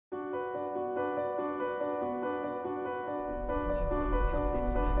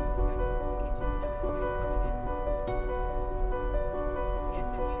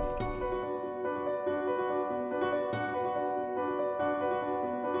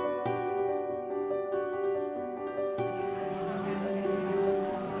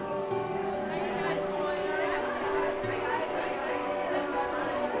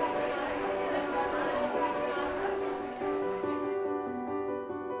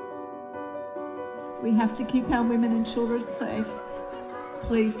We have to keep our women and children safe.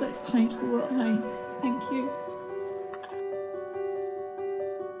 Please, let's change the world, hey? Thank you.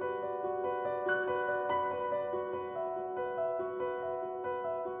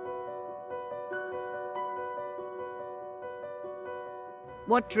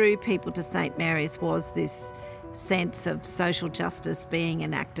 What drew people to St Mary's was this sense of social justice being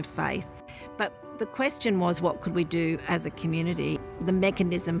an act of faith. But the question was, what could we do as a community? The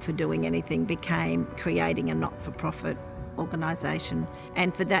mechanism for doing anything became creating a not-for-profit organisation,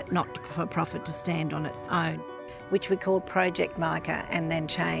 and for that not-for-profit to stand on its own, which we called Project Micah and then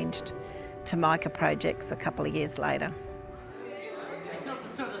changed to Micah Projects a couple of years later. It's not the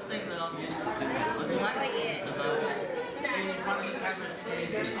sort of thing that I'm used to doing.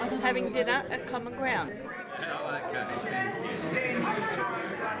 I was having dinner at Common Ground.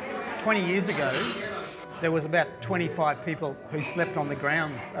 20 years ago, there was about 25 people who slept on the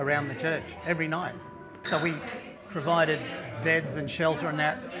grounds around the church every night. So we provided beds and shelter and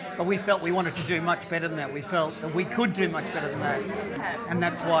that, but we felt we wanted to do much better than that. We felt that we could do much better than that. And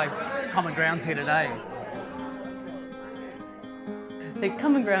that's why Common Ground's here today. The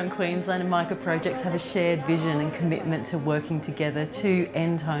Common Ground Queensland and Micah Projects have a shared vision and commitment to working together to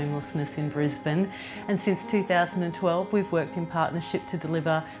end homelessness in Brisbane. And since 2012, we've worked in partnership to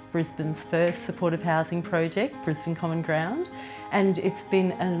deliver Brisbane's first supportive housing project, Brisbane Common Ground, and it's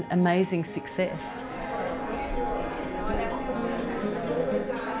been an amazing success.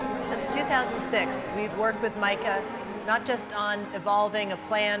 Since 2006, we've worked with Micah not just on evolving a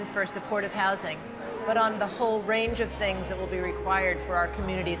plan for supportive housing, but on the whole range of things that will be required for our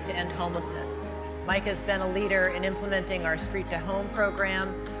communities to end homelessness. Micah's been a leader in implementing our Street to Home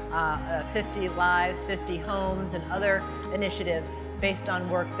program, 50 Lives, 50 Homes, and other initiatives based on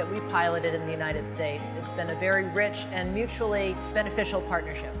work that we piloted in the United States. It's been a very rich and mutually beneficial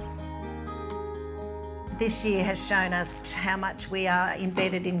partnership. This year has shown us how much we are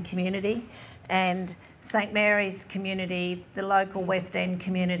embedded in community, and St Mary's community, the local West End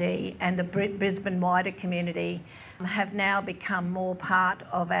community and the Brisbane wider community have now become more part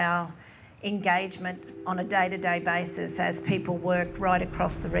of our engagement on a day-to-day basis as people work right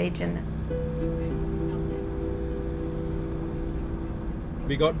across the region.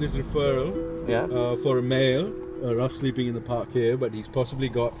 We got this referral for a male, rough sleeping in the park here, but he's possibly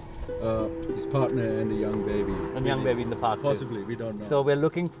got his partner and a young baby. A young baby in the park. Possibly, we don't know. So we're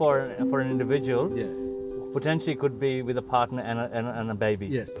looking for an individual. Yeah. Potentially could be with a partner and a baby.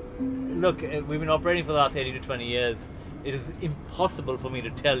 Yes. Look, we've been operating for the last 18 to 20 years. It is impossible for me to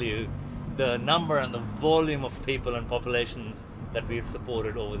tell you the number and the volume of people and populations that we've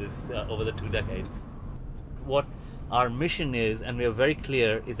supported over the 2 decades. What our mission is, and we are very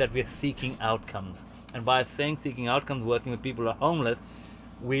clear, is that we are seeking outcomes. And by saying seeking outcomes, working with people who are homeless,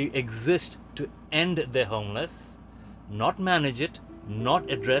 we exist to end their homeless, not manage it,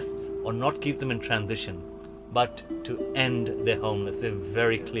 not address, or not keep them in transition, but to end their homeless. We're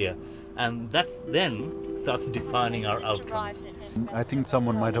very clear. And that then starts defining our outcomes. I think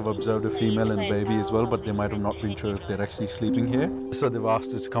someone might have observed a female and baby as well, but they might have not been sure if they're actually sleeping here. So they've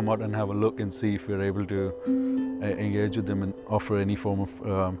asked us to come out and have a look and see if we're able to engage with them and offer any form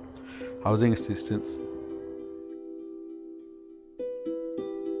of housing assistance.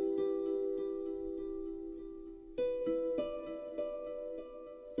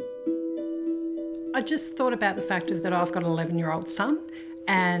 I just thought about the fact that I've got an 11-year-old son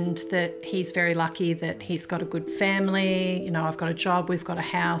and that he's very lucky that he's got a good family, you know, I've got a job, we've got a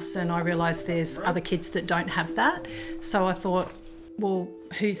house, and I realised there's other kids that don't have that. So I thought, well,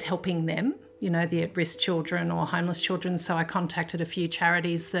 who's helping them, you know, the at-risk children or homeless children? So I contacted a few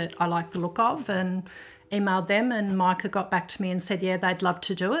charities that I like the look of and emailed them, and Micah got back to me and said, yeah, they'd love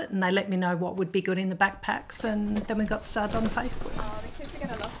to do it, and they let me know what would be good in the backpacks, and then we got started on Facebook. Oh, the kids are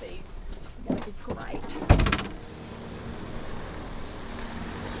going to love these. They're going to be great.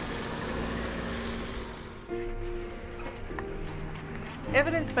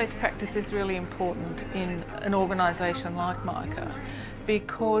 Evidence-based practice is really important in an organisation like Micah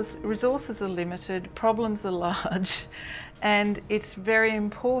because resources are limited, problems are large, and it's very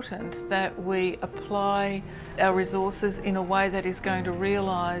important that we apply our resources in a way that is going to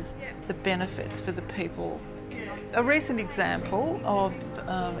realise the benefits for the people A recent example of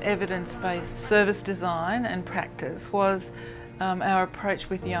evidence-based service design and practice was our approach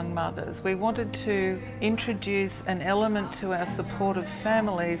with young mothers. We wanted to introduce an element to our support of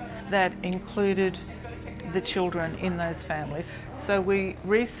families that included the children in those families. So we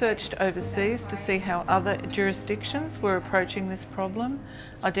researched overseas to see how other jurisdictions were approaching this problem,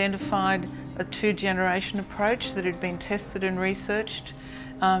 identified a two-generation approach that had been tested and researched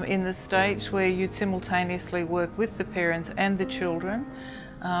in the States, where you'd simultaneously work with the parents and the children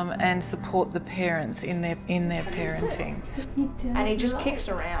and support the parents in their parenting. And he just kicks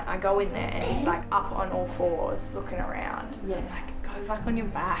around. I go in there and he's like up on all fours looking around. Yeah. I'm like, go back on your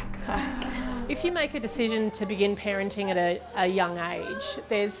back. If you make a decision to begin parenting at a young age,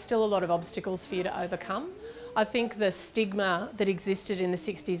 there's still a lot of obstacles for you to overcome. I think the stigma that existed in the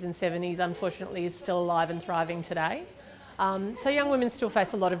 60s and 70s, unfortunately, is still alive and thriving today. So young women still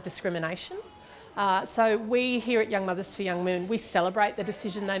face a lot of discrimination. So we here at Young Mothers for Young Women, we celebrate the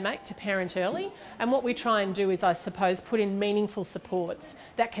decision they make to parent early, and what we try and do is, I suppose, put in meaningful supports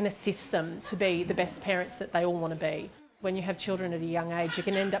that can assist them to be the best parents that they all want to be. When you have children at a young age, you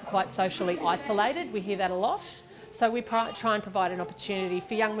can end up quite socially isolated. We hear that a lot. So we try and provide an opportunity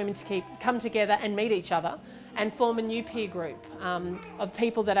for young women to come together and meet each other and form a new peer group of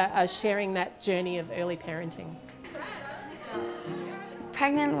people that are sharing that journey of early parenting.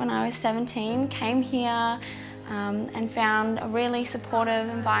 Pregnant when I was 17, came here and found a really supportive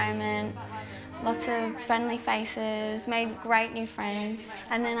environment, lots of friendly faces, made great new friends.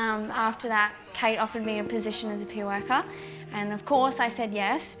 And then after that, Kate offered me a position as a peer worker. And of course I said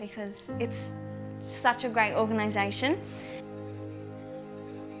yes, because it's such a great organisation.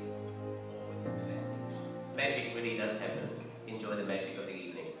 Magic really does happen. Enjoy the magic of the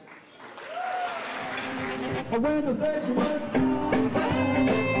evening.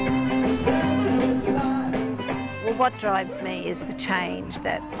 Well, what drives me is the change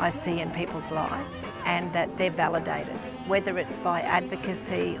that I see in people's lives and that they're validated, whether it's by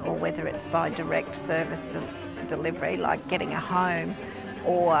advocacy or whether it's by direct service delivery, like getting a home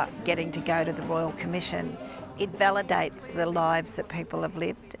or getting to go to the Royal Commission. It validates the lives that people have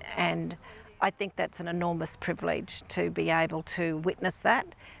lived, and I think that's an enormous privilege to be able to witness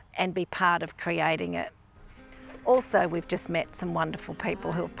that and be part of creating it. Also, we've just met some wonderful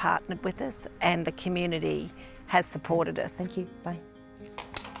people who have partnered with us, and the community has supported us. Thank you. Bye.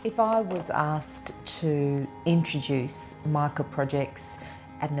 If I was asked to introduce Micah Projects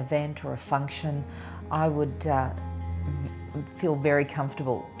at an event or a function, I would feel very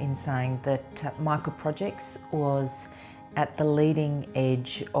comfortable in saying that Micah Projects was at the leading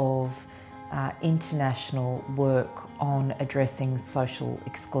edge of international work on addressing social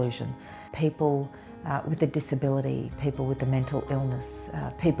exclusion. People with a disability, people with a mental illness,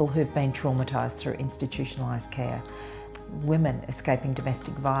 people who've been traumatised through institutionalised care, women escaping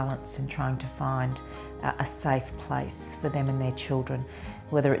domestic violence and trying to find a safe place for them and their children,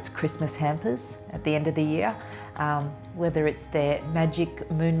 whether it's Christmas hampers at the end of the year, whether it's their magic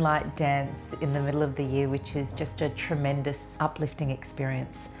moonlight dance in the middle of the year, which is just a tremendous uplifting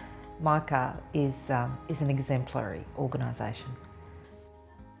experience. Micah is an exemplary organisation.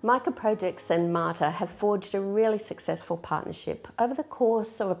 Micah Projects and Marta have forged a really successful partnership over the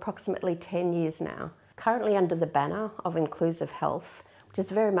course of approximately 10 years now, currently under the banner of inclusive health, which is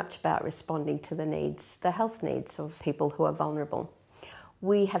very much about responding to the health needs of people who are vulnerable.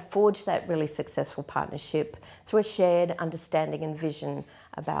 We have forged that really successful partnership through a shared understanding and vision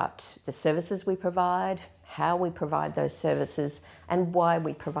about the services we provide, how we provide those services, and why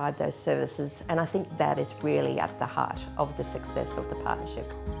we provide those services. And I think that is really at the heart of the success of the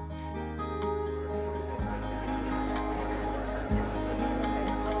partnership.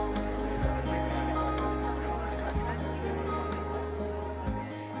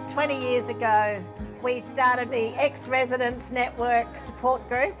 "20 years ago, we started the Ex-Residents Network Support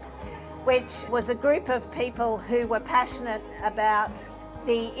Group, which was a group of people who were passionate about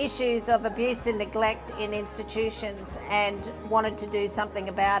the issues of abuse and neglect in institutions and wanted to do something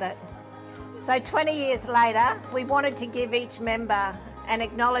about it. So 20 years later, we wanted to give each member an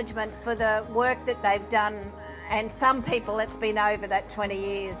acknowledgement for the work that they've done, and some people it's been over that 20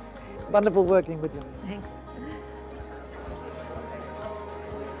 years. Wonderful working with you. Thanks.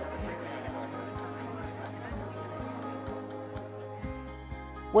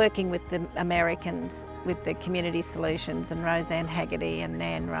 Working with the Americans, with the Community Solutions and Roseanne Haggerty and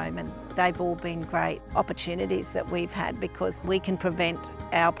Nan Roman, they've all been great opportunities that we've had, because we can prevent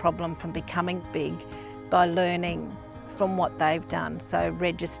our problem from becoming big by learning from what they've done. So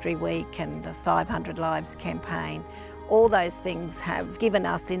Registry Week and the 500 Lives campaign, All those things have given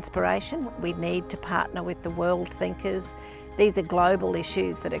us inspiration. We need to partner with the world thinkers. These are global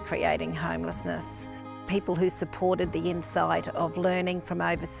issues that are creating homelessness. People who supported the insight of learning from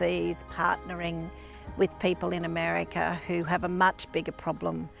overseas, partnering with people in America who have a much bigger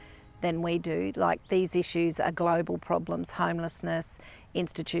problem than we do. Like, these issues are global problems: homelessness,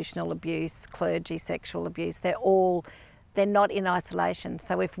 institutional abuse, clergy sexual abuse. They're not in isolation.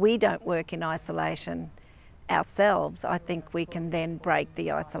 So if we don't work in isolation ourselves, I think we can then break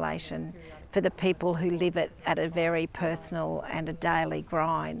the isolation for the people who live it at a very personal and a daily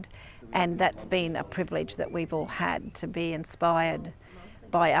grind. And that's been a privilege that we've all had, to be inspired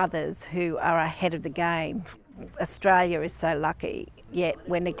by others who are ahead of the game. Australia is so lucky, yet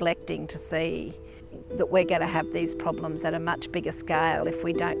we're neglecting to see that we're going to have these problems at a much bigger scale if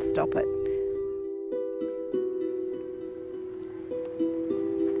we don't stop it.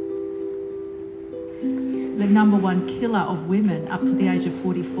 The number one killer of women up to the age of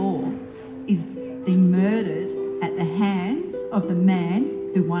 44 is being murdered at the hands of the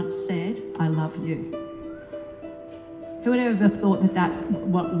man who once said, "I love you." Who would ever thought that that's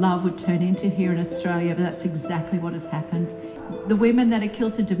what love would turn into here in Australia? But that's exactly what has happened. The women that are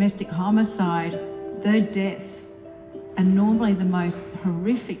killed to domestic homicide, their deaths are normally the most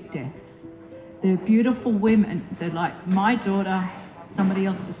horrific deaths. They're beautiful women. They're like my daughter, somebody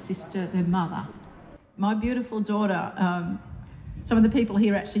else's sister, their mother. My beautiful daughter, some of the people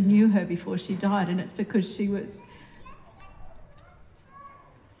here actually knew her before she died, and it's because she was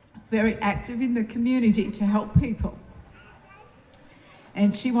very active in the community to help people.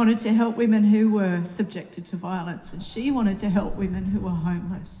 And she wanted to help women who were subjected to violence, and she wanted to help women who were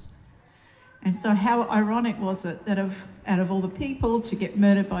homeless. And so how ironic was it that out of all the people to get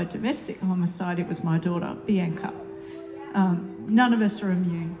murdered by domestic homicide, it was my daughter, Bianca. None of us are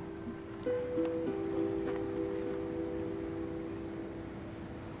immune.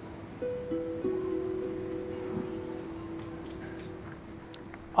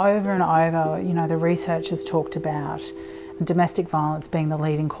 Over and over, the research has talked about domestic violence being the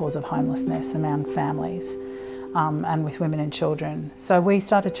leading cause of homelessness among families and with women and children. So we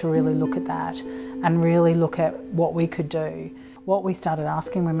started to really look at that and really look at what we could do. What we started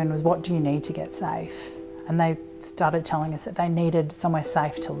asking women was, what do you need to get safe? And they started telling us that they needed somewhere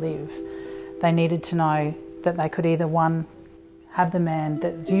safe to live. They needed to know that they could either, one, have the man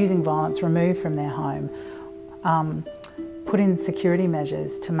that's using violence removed from their home, put in security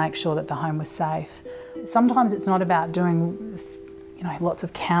measures to make sure that the home was safe. Sometimes it's not about doing, lots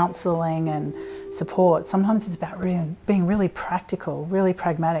of counselling and support. Sometimes it's about being really practical, really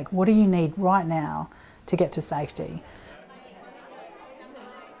pragmatic. What do you need right now to get to safety?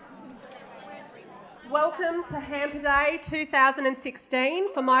 Welcome to Hamper Day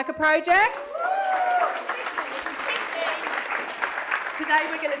 2016 for Micah Projects. Today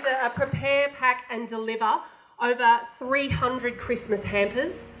we're going to prepare, pack and deliver over 300 Christmas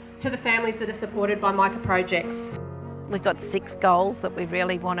hampers to the families that are supported by Micah Projects. We've got 6 goals that we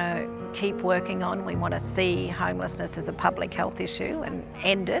really want to keep working on. We want to see homelessness as a public health issue and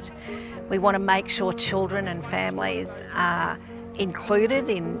end it. We want to make sure children and families are included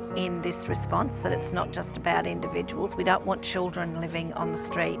in this response, that it's not just about individuals. We don't want children living on the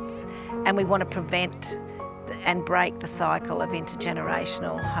streets, and we want to prevent and break the cycle of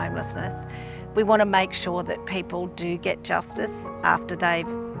intergenerational homelessness. We want to make sure that people do get justice after they've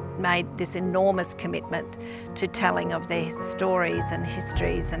made this enormous commitment to telling of their stories and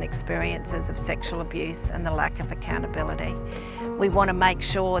histories and experiences of sexual abuse and the lack of accountability. We want to make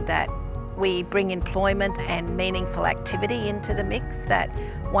sure that we bring employment and meaningful activity into the mix, that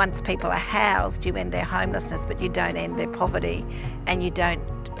once people are housed, you end their homelessness, but you don't end their poverty, and you don't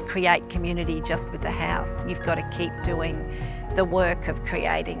create community just with the house. You've got to keep doing the work of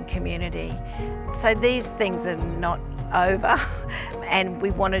creating community. So these things are not over, and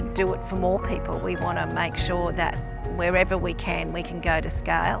we want to do it for more people. We want to make sure that wherever we can go to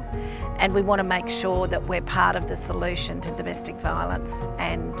scale, and we want to make sure that we're part of the solution to domestic violence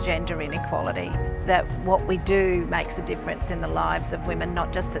and gender inequality, that what we do makes a difference in the lives of women,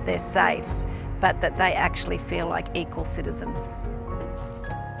 not just that they're safe, but that they actually feel like equal citizens.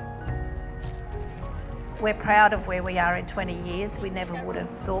 We're proud of where we are in 20 years. We never would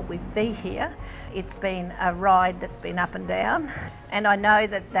have thought we'd be here. It's been a ride that's been up and down. And I know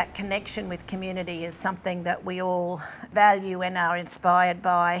that that connection with community is something that we all value and are inspired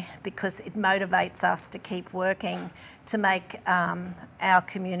by, because it motivates us to keep working to make our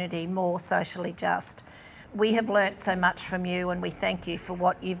community more socially just. We have learnt so much from you, and we thank you for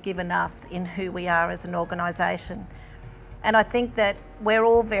what you've given us in who we are as an organisation. And I think that we're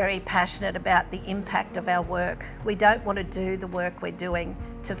all very passionate about the impact of our work. We don't want to do the work we're doing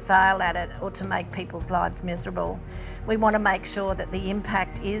to fail at it or to make people's lives miserable. We want to make sure that the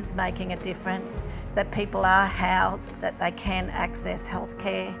impact is making a difference, that people are housed, that they can access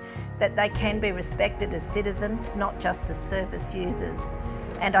healthcare, that they can be respected as citizens, not just as service users.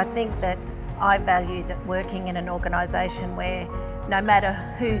 And I think that I value that working in an organisation where no matter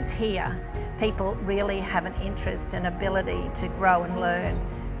who's here, people really have an interest and ability to grow and learn,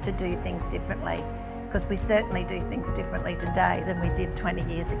 to do things differently, because we certainly do things differently today than we did 20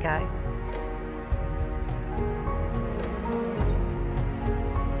 years ago.